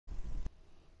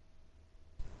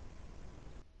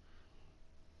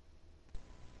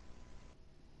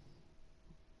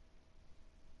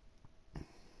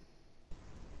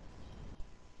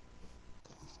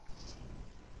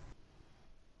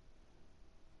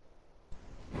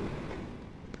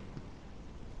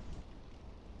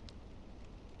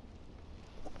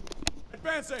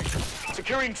Advancing!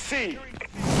 Securing C.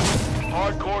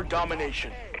 Hardcore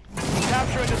domination.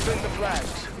 Capture and defend the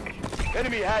flags.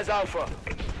 Enemy has Alpha.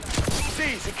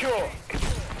 C secure.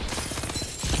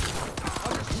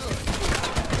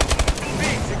 B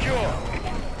secure.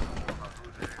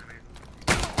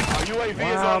 Our UAV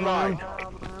is online.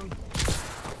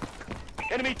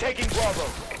 Enemy taking Bravo.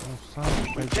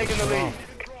 We've taken the lead.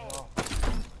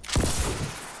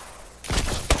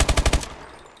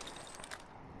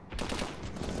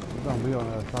 He's gonna be on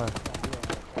the other side.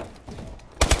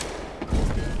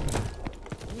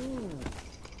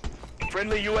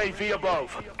 Friendly UAV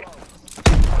above.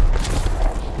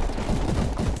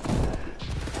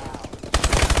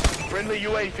 Friendly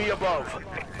UAV above.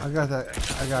 I got that.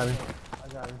 I got him.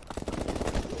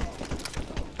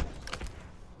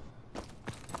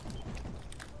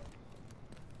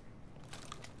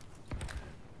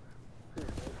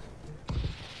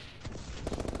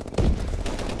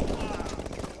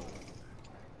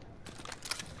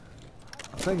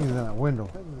 I think he's in that window.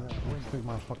 I'll stick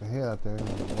my fucking head out there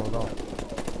and blow it off.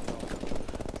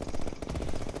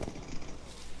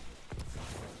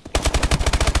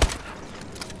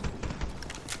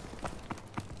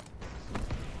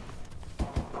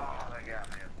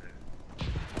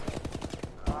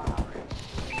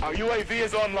 Our UAV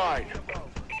is online.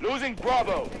 Losing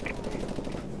Bravo.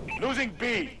 Losing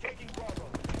B.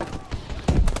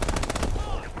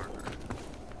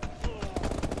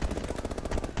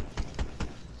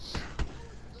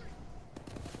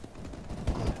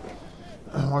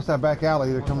 Watch that back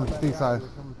alley. They're coming to the side.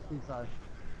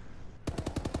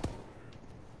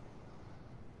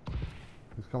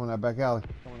 He's coming that back alley.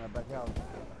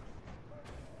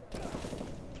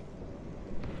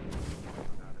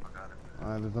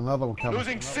 Alright, there's another one coming.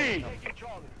 Losing C.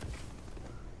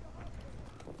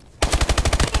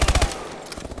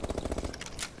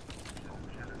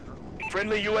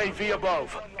 Friendly UAV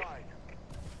above.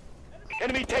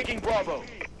 Enemy taking Bravo.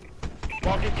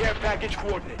 Marking care package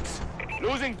coordinates.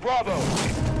 Losing Bravo.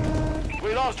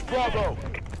 We lost Bravo.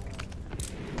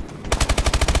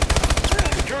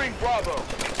 Securing Bravo.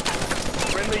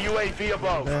 Friendly UAV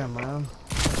above. Damn, man.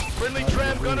 Friendly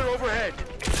tram gunner overhead.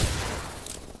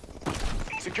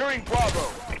 Securing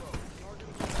Bravo.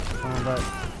 Coming back.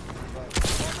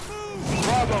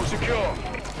 Bravo secure.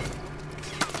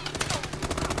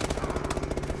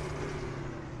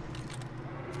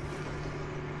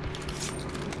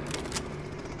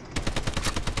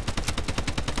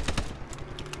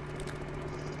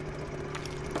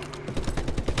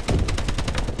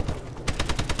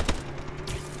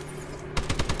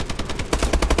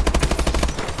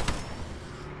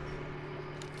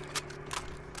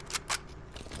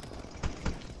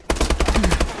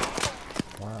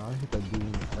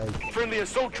 Friendly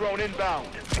assault drone inbound.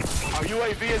 Our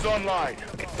UAV is online.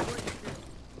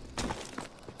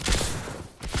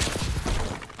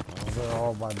 Oh, they're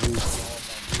all by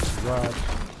these. Garage.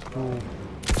 School.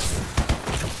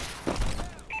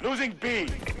 Losing B.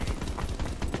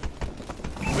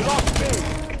 We lost B.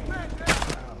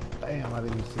 Damn, I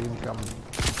didn't see him coming.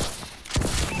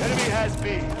 Enemy has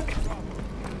B.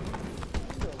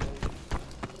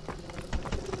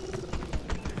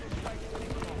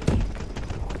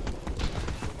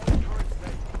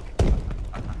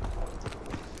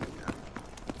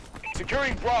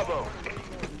 Securing Bravo.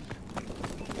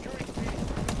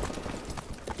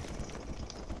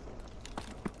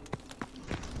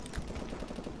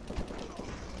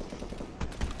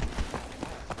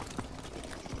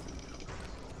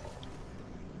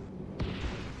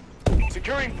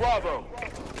 Securing Bravo.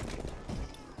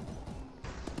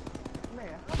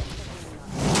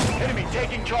 Enemy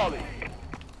taking Charlie.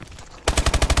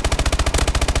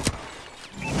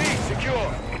 B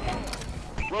secure.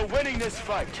 We're winning this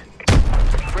fight.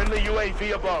 Friendly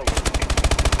UAV above.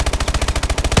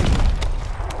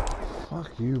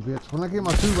 Fuck you, bitch. When I get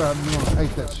my two out, you're gonna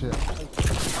hate that shit.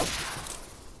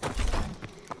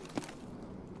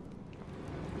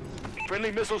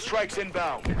 Friendly missile strikes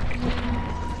inbound.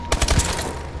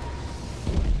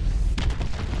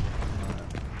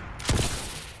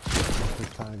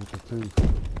 Just trying to get the two.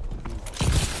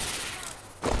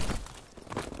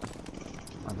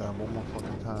 I got one more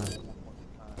fucking time.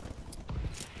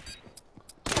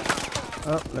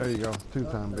 Oh, there you go.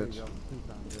 Two-time, bitch.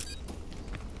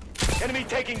 Enemy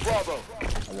taking Bravo.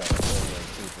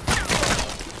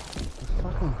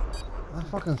 I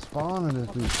fucking spawned and this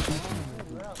dude's shooting.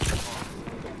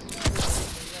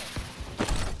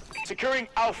 Securing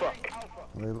Alpha.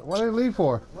 What did they leave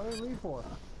for?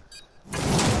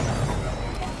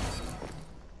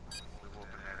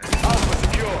 Alpha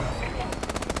secure.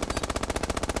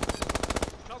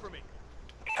 Cover me.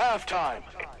 Half halftime.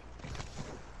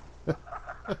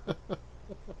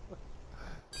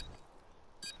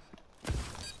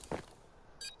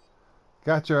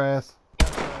 Got your ass.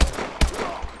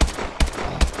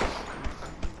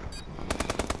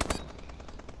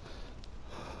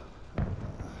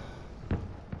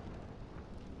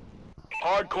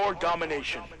 Hardcore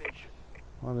domination.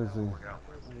 What is he?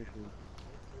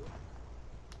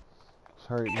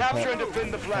 Hurry, Capture and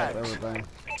defend the flags. everything.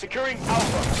 Securing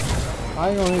Alpha. I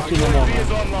ain't gonna hit you no more, UAV is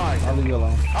man. online. I'll leave you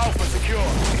alone. Alpha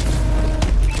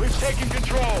secure. We've taken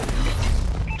control.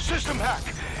 System hack.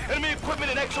 Enemy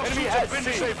equipment and exosuits have been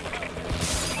disabled.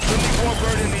 Friendly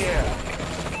Warbird in the air.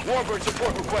 Warbird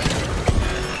support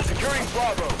requested. Securing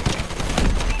Bravo.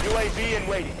 UAV in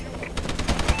waiting.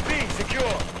 B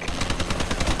secure.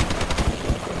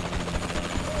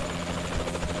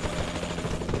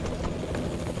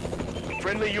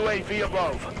 Friendly UAV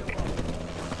above.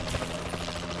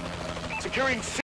 Securing C.